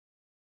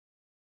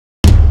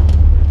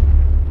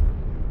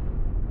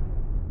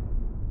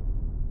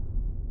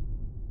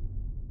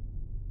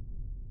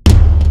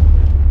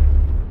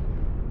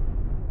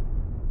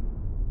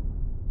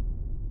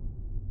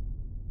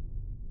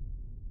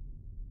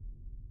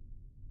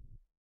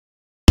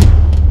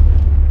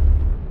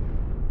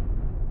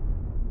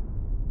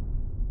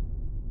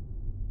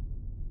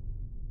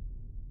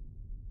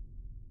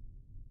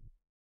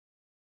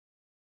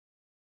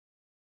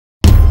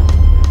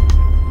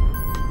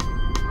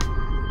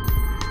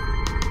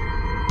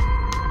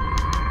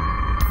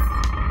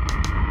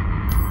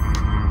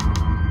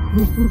The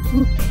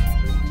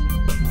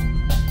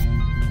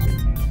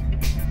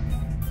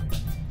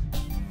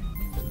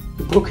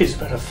book is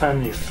about a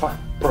family of flat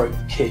broke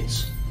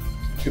kids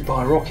who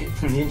buy a rocket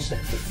from the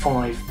internet for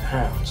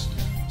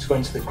 £5 to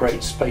enter the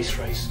great space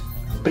race,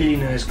 a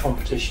billionaires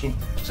competition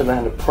to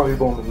land a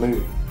probe on the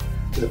moon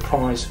with a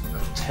prize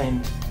of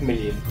 $10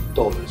 million.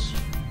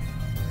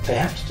 They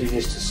have to do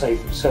this to save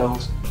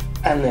themselves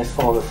and their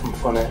father from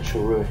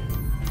financial ruin.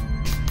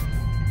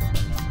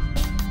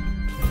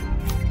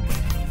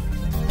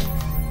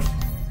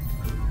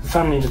 The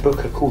family in the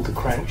book are called the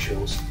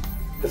Crankshaws.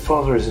 The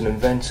father is an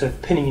inventor,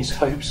 pinning his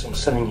hopes on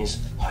selling his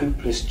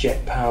hopeless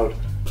jet-powered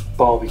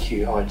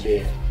barbecue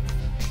idea.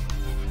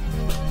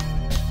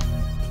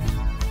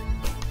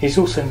 He's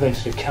also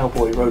invented a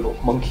cowboy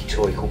robot monkey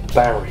toy called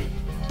Barry,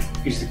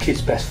 who's the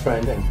kid's best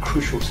friend and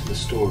crucial to the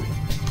story.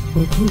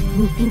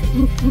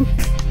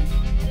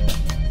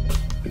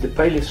 With the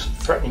bailiffs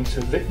threatening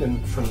to evict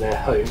them from their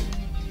home,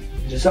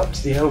 it is up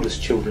to the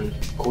eldest children,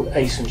 called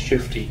Ace and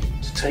Shufti,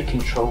 to take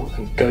control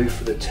and go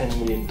for the $10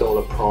 million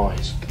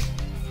prize.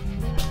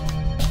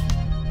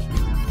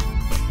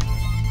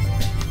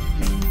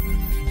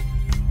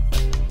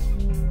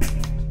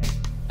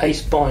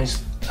 Ace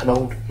buys an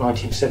old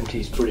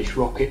 1970s British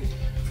rocket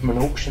from an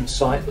auction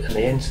site and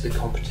they enter the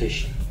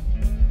competition.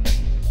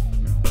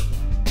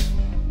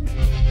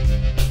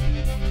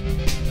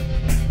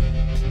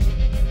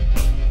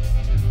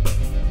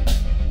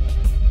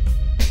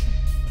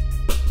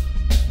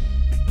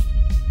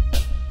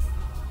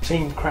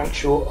 Team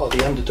Crankshaw are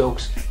the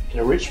underdogs in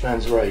a rich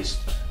man's race,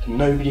 and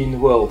nobody in the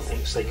world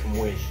thinks they can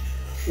win.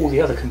 All the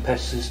other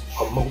competitors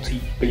are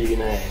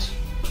multi-billionaires.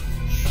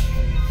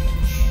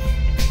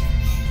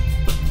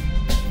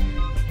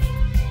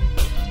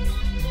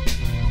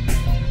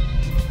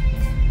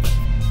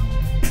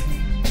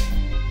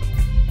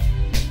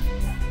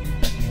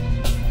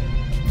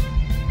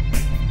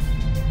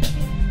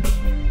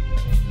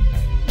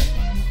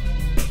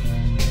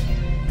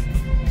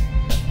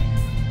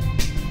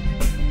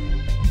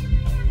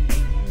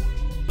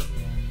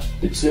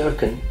 But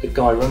Zircon, the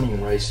guy running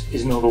the race,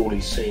 is not all he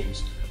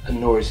seems,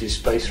 and nor is his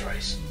space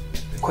race.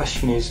 The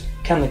question is,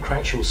 can the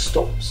Crankshaws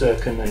stop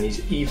Zircon and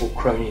his evil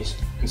cronies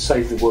and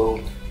save the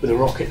world with a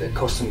rocket that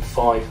cost them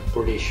 £5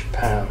 British?